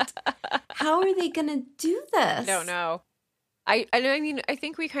left. How are they gonna do this? I don't know. I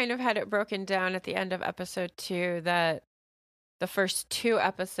think we kind of had it broken down at the end of episode 2 that the first 2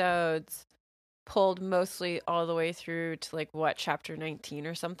 episodes pulled mostly all the way through to like chapter 19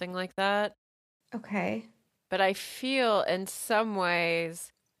 or something like that. Okay. But I feel in some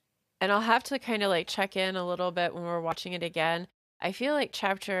ways, and I'll have to kind of like check in a little bit when we're watching it again. I feel like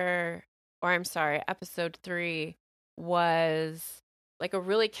episode 3 was like a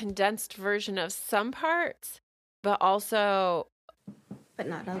really condensed version of some parts, but not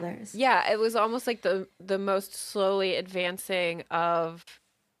others. Yeah, it was almost like the most slowly advancing of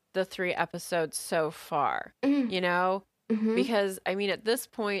the 3 episodes so far, you know? Because, I mean, at this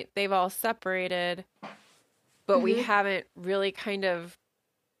point, they've all separated, but we haven't really kind of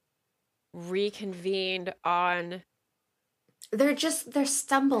reconvened on... They're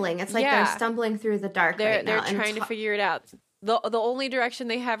stumbling. It's like they're stumbling through the dark right now. They're trying to figure it out. The only direction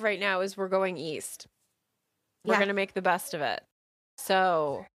they have right now is we're going east. We're going to make the best of it.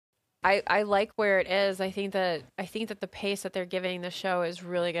 So I like where it is. I think that the pace that they're giving the show is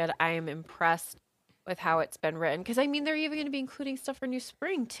really good. I am impressed with how it's been written. Because, I mean, they're even going to be including stuff for New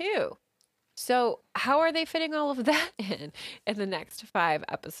Spring, too. So how are they fitting all of that in the next 5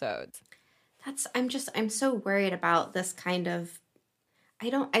 episodes? I'm so worried about this kind of, I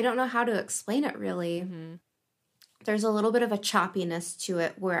don't know how to explain it really. There's a little bit of a choppiness to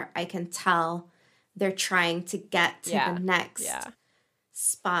it where I can tell they're trying to get to the next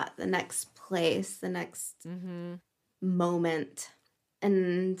spot, the next place, the next moment.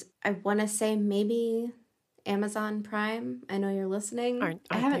 And I want to say maybe Amazon Prime, I know you're listening. Aren't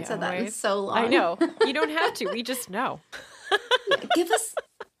I haven't they said that in always? so long. I know. You don't have to. We just know. Give us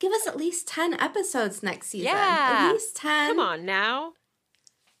at least 10 episodes next season. Yeah. At least 10. Come on now.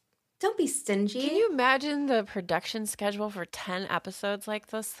 Don't be stingy. Can you imagine the production schedule for 10 episodes like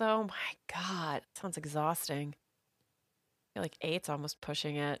this, though? My God, it sounds exhausting. I feel like 8's almost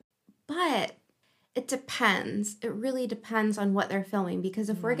pushing it. But it depends. It really depends on what they're filming. Because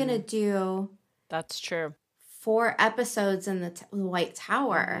if we're going to do That's true. 4 episodes in the White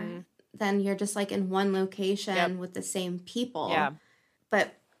Tower, then you're just like in one location with the same people. Yeah.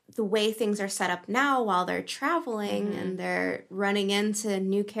 But the way things are set up now while they're traveling and they're running into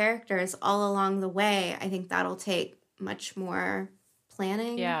new characters all along the way, I think that'll take much more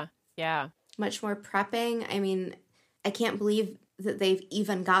planning. Yeah. Yeah. Much more prepping. I mean, I can't believe that they've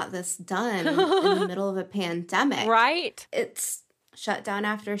even got this done in the middle of a pandemic. Right? It's shutdown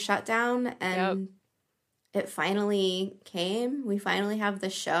after shutdown, and it finally came. We finally have the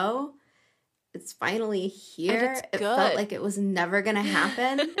show. It's finally here. It's it good. felt like it was never going to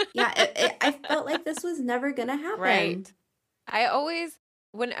happen. I felt like this was never going to happen. Right. I always,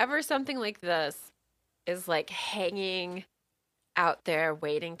 whenever something like this is like hanging out there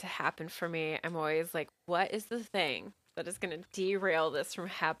waiting to happen for me, I'm always like, what is the thing that is going to derail this from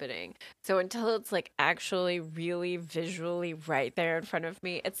happening? So until it's like actually really visually right there in front of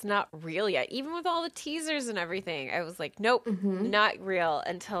me, it's not real yet. Even with all the teasers and everything, I was like, nope, not real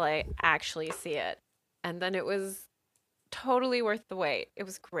until I actually see it. And then it was totally worth the wait. It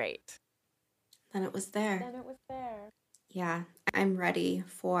was great. Then it was there. Yeah, I'm ready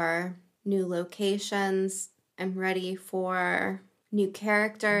for new locations. I'm ready for new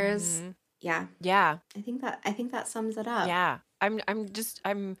characters. Yeah. Yeah. I think that sums it up. Yeah.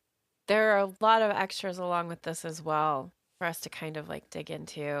 There are a lot of extras along with this as well for us to kind of like dig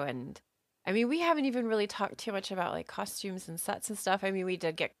into. And I mean, we haven't even really talked too much about like costumes and sets and stuff. I mean, we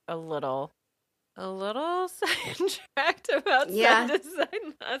did get a little sidetracked about set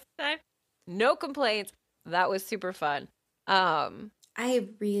design last time. No complaints. That was super fun. I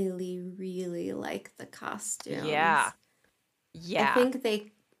really, really like the costumes. Yeah. Yeah.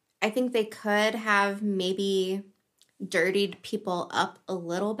 I think they could have maybe dirtied people up a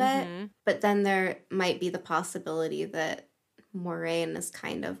little bit, but then there might be the possibility that Moraine is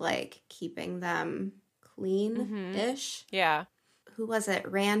kind of like keeping them clean-ish. Yeah. Who was it?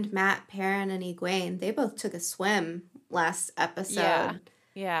 Rand, Matt, Perrin, and Egwene. They both took a swim last episode.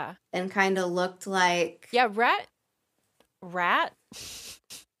 Yeah. And kind of looked like... Yeah, Rat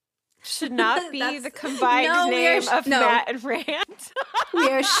should not be the combined name of Matt and Rand. We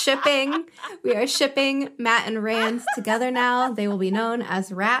are shipping Matt and Rand together now. They will be known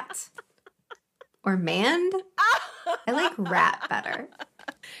as Rat or Mand. I like Rat better.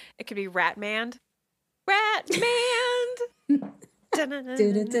 It could be Ratmand. Ratmand.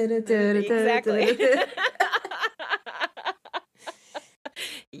 Exactly.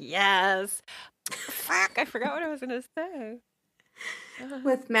 Yes. Fuck, I forgot what I was going to say.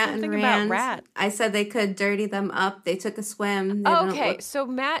 With Matt and Rand, about Rat. I said they could dirty them up. They took a swim. They okay, so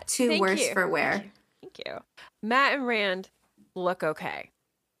Matt, too worse for wear. Thank you. Matt and Rand look okay.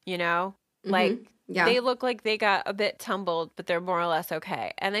 You know, like they look like they got a bit tumbled, but they're more or less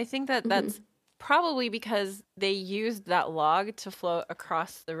okay. And I think that that's probably because they used that log to float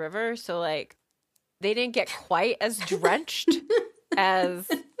across the river, so like they didn't get quite as drenched as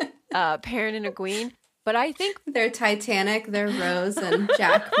Perrin and Egwene. But I think their Titanic, their Rose and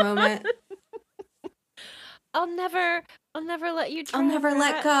Jack moment. I'll never let you drown. I'll never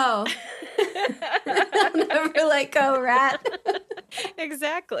let go. I'll never let go, Rat.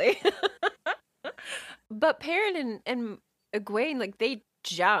 Exactly. But Perrin and Egwene, like they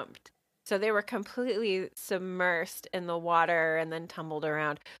jumped. So they were completely submersed in the water and then tumbled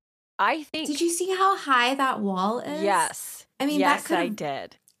around. I think. Did you see how high that wall is? Yes. I mean, yes, I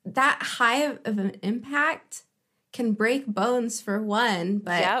did. That high of an impact can break bones for one,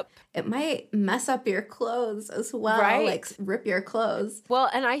 but it might mess up your clothes as well, like rip your clothes. Well,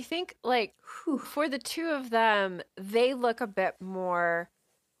 and I think like for the two of them, they look a bit more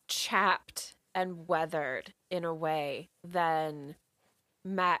chapped and weathered in a way than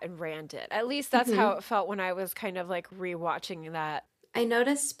Matt and Rand did. At least that's how it felt when I was kind of like rewatching that. I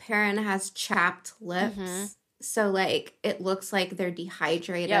noticed Perrin has chapped lips. So, like, it looks like they're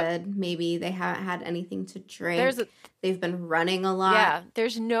dehydrated. Yep. Maybe they haven't had anything to drink. They've been running a lot. Yeah,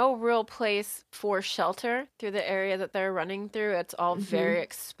 there's no real place for shelter through the area that they're running through. It's all very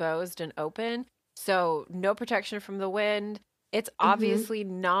exposed and open. So, no protection from the wind. It's obviously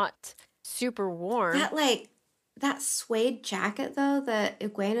not super warm. That, like, That suede jacket, though, that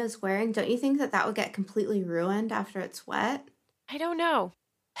Egwena's wearing, don't you think that would get completely ruined after it's wet? I don't know.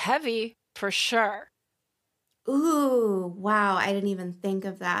 Heavy, for sure. Ooh, wow. I didn't even think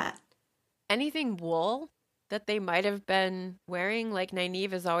of that. Anything wool that they might have been wearing, like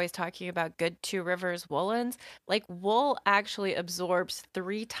Nynaeve is always talking about good Two Rivers woolens, like wool actually absorbs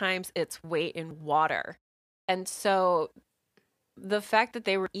 3 times its weight in water. And so the fact that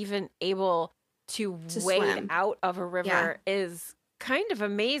they were even able to wade swim out of a river is kind of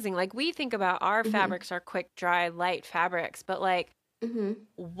amazing. Like we think about our fabrics are quick, dry, light fabrics, but like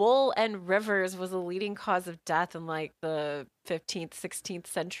wool and rivers was a leading cause of death in like the 15th, 16th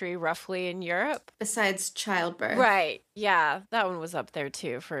century, roughly in Europe. Besides childbirth. Right. Yeah. That one was up there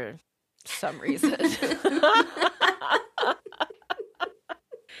too for some reason.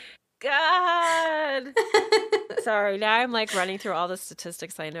 God. Sorry. Now I'm like running through all the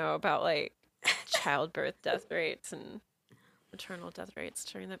statistics I know about like childbirth death rates and maternal death rates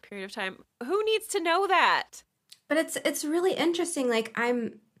during that period of time. Who needs to know that? But it's really interesting. Like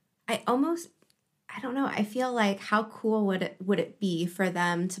I don't know. I feel like how cool would it be for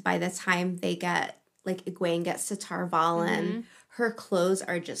them to, by the time they get, like Egwene gets to Tar Valon, her clothes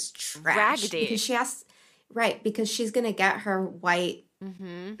are just trashed. Raggedy. Because she's gonna get her white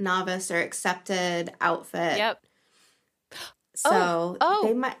novice or accepted outfit. Yep. So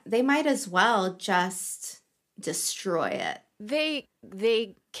they might as well just destroy it.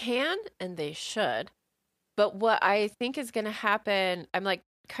 They can and they should. But what I think is going to happen, I'm like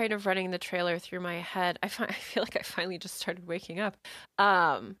kind of running the trailer through my head. I feel like I finally just started waking up.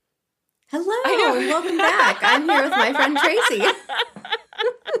 Hello, welcome back. I'm here with my friend Tracy.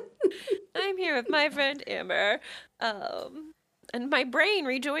 I'm here with my friend Amber. And my brain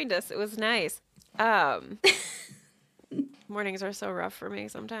rejoined us. It was nice. Mornings are so rough for me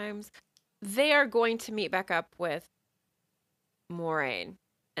sometimes. They are going to meet back up with Moraine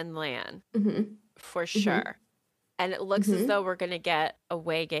and Lan. For sure. And it looks as though we're going to get a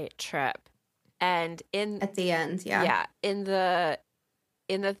Waygate trip. And at the end, Yeah, in the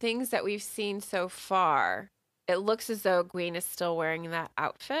things that we've seen so far, it looks as though Egwene is still wearing that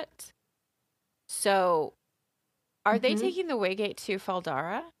outfit. So, are they taking the Waygate to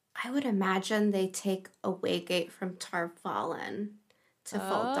Faldara? I would imagine they take a Waygate from Tar Valon to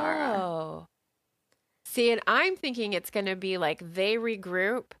Faldara. Oh. See, and I'm thinking it's going to be like they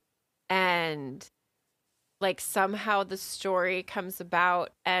regroup and like somehow the story comes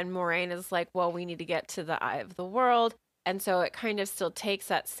about and Moraine is like, well, we need to get to the Eye of the World. And so it kind of still takes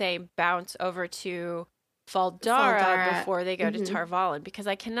that same bounce over to Faldara before they go to Tar Valon, because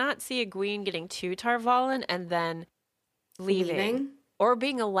I cannot see Egwene getting to Tar Valon and then leaving or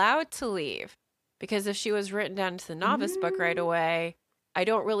being allowed to leave. Because if she was written down to the novice book right away, I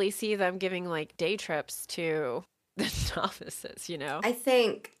don't really see them giving like day trips to the novices, you know? I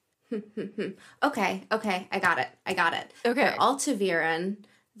think... Okay, I got it. Okay. They're all ta'veren.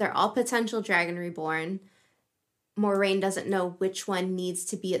 They're all potential Dragon Reborn. Moraine doesn't know which one needs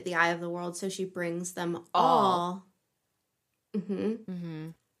to be at the Eye of the World, so she brings them all.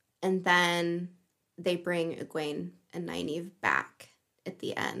 And then they bring Egwene and Nynaeve back at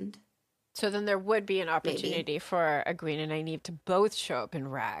the end. So then there would be an opportunity for Egwene and Nynaeve to both show up in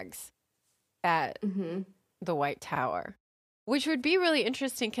rags at the White Tower. Which would be really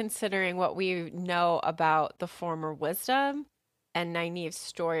interesting considering what we know about the former Wisdom and Nynaeve's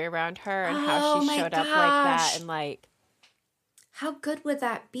story around her and how she showed up like that and like... How good would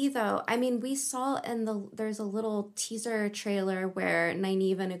that be, though? I mean, we saw there's a little teaser trailer where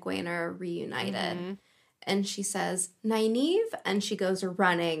Nynaeve and Egwene are reunited. And she says, Nynaeve, and she goes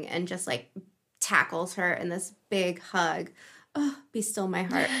running and just like tackles her in this big hug. Oh, be still my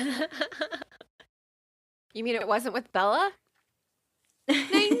heart. You mean it wasn't with Bella?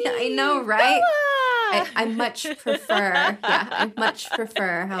 I know, right? I much prefer, I much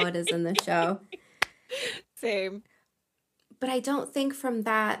prefer how it is in the show. Same. But I don't think from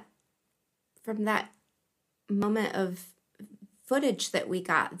that moment of footage that we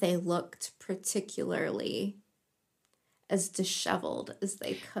got, they looked particularly as disheveled as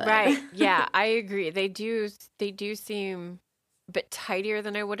they could. Right. Yeah, I agree. They do seem a bit tidier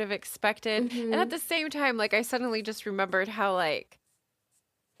than I would have expected. And at the same time, like I suddenly just remembered how like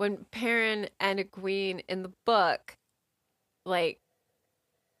when Perrin and Egwene in the book like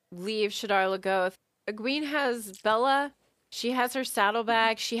leave Shadar Logoth, Egwene has Bella, she has her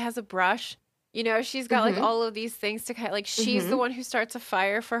saddlebag, she has a brush. You know, she's got like all of these things to kind of like, she's the one who starts a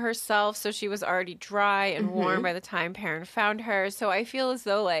fire for herself. So she was already dry and warm by the time Perrin found her. So I feel as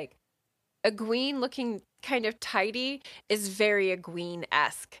though like Egwene looking kind of tidy is very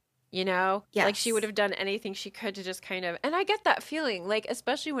Egwene-esque. you know? Yes. Like she would have done anything she could to just kind of, and I get that feeling, like,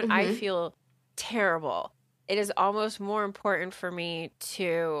 especially when I feel terrible, it is almost more important for me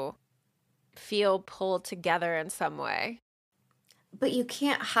to feel pulled together in some way. But you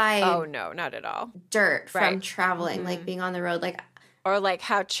can't hide Oh, no, not at all. dirt from Right. traveling, like being on the road. Like, Or like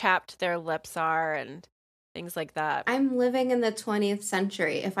how chapped their lips are and things like that. I'm living in the 20th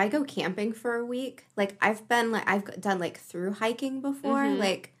century. If I go camping for a week, like I've done like through hiking before,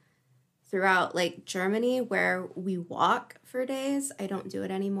 like throughout like Germany where we walk for days. I don't do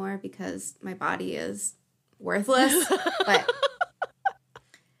it anymore because my body is worthless. But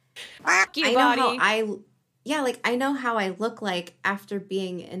You I body. know how I know how I look like after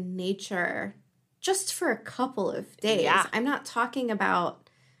being in nature just for a couple of days. Yeah. I'm not talking about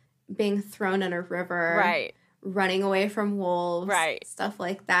being thrown in a river, Right. running away from wolves, Right. stuff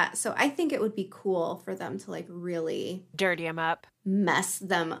like that. So I think it would be cool for them to like really Dirty them up. mess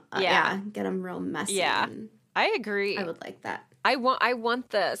them up. Yeah. Get them real messy. Yeah. and I agree. I would like that. I want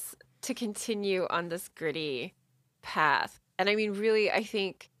this to continue on this gritty path. And I mean, really, I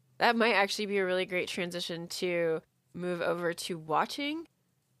think that might actually be a really great transition to move over to watching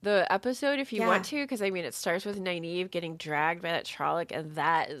the episode if you want to. Because I mean, it starts with Nynaeve getting dragged by that Trolloc, and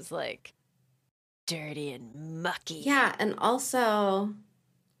that is like dirty and mucky. Yeah. And also,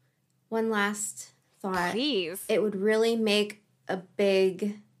 one last thought. Please. It would really make a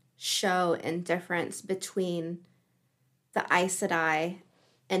big show and difference between the Aes Sedai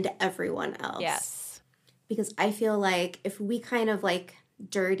and everyone else. Yes. Because I feel like if we kind of like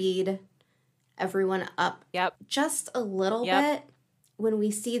dirtied everyone up Yep. just a little bit, when we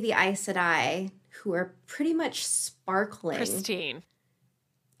see the Aes Sedai, who are pretty much sparkling, Pristine.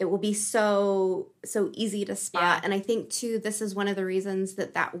 it will be so easy to spot. Yeah. And I think, too, this is one of the reasons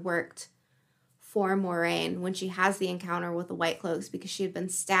that worked for Moiraine when she has the encounter with the White Cloaks, because she had been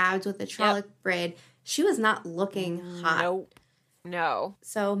stabbed with the Trolloc braid. She was not looking hot. Nope. No.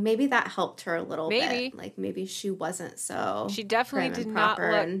 So maybe that helped her a little Maybe. bit. Like maybe she wasn't so She definitely prim and did not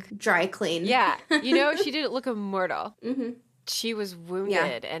proper look. and dry clean. Yeah. You know, she didn't look immortal. Mm-hmm. She was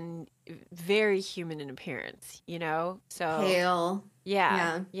wounded and very human in appearance, you know? So, Pale.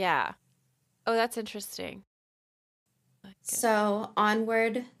 yeah. Oh, that's interesting. Like it. So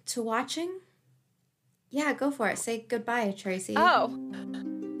onward to watching? Yeah, go for it. Say goodbye, Tracy. Oh.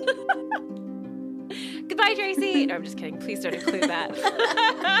 Goodbye, Tracy. No, I'm just kidding. Please don't include that.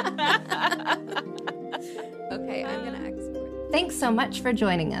 Okay, I'm going to export. Thanks so much for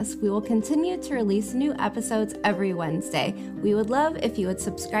joining us. We will continue to release new episodes every Wednesday. We would love if you would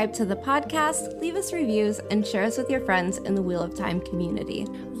subscribe to the podcast, leave us reviews, and share us with your friends in the Wheel of Time community.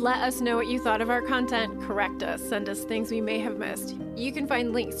 Let us know what you thought of our content. Correct us. Send us things we may have missed. You can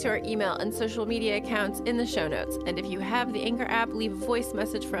find links to our email and social media accounts in the show notes. And if you have the Anchor app, leave a voice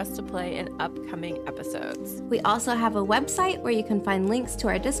message for us to play in upcoming episodes. We also have a website where you can find links to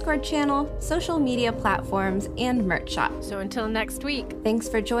our Discord channel, social media platforms, and merch shop. So until next week. Thanks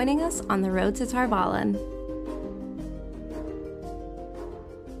for joining us on the road to Tar Valon.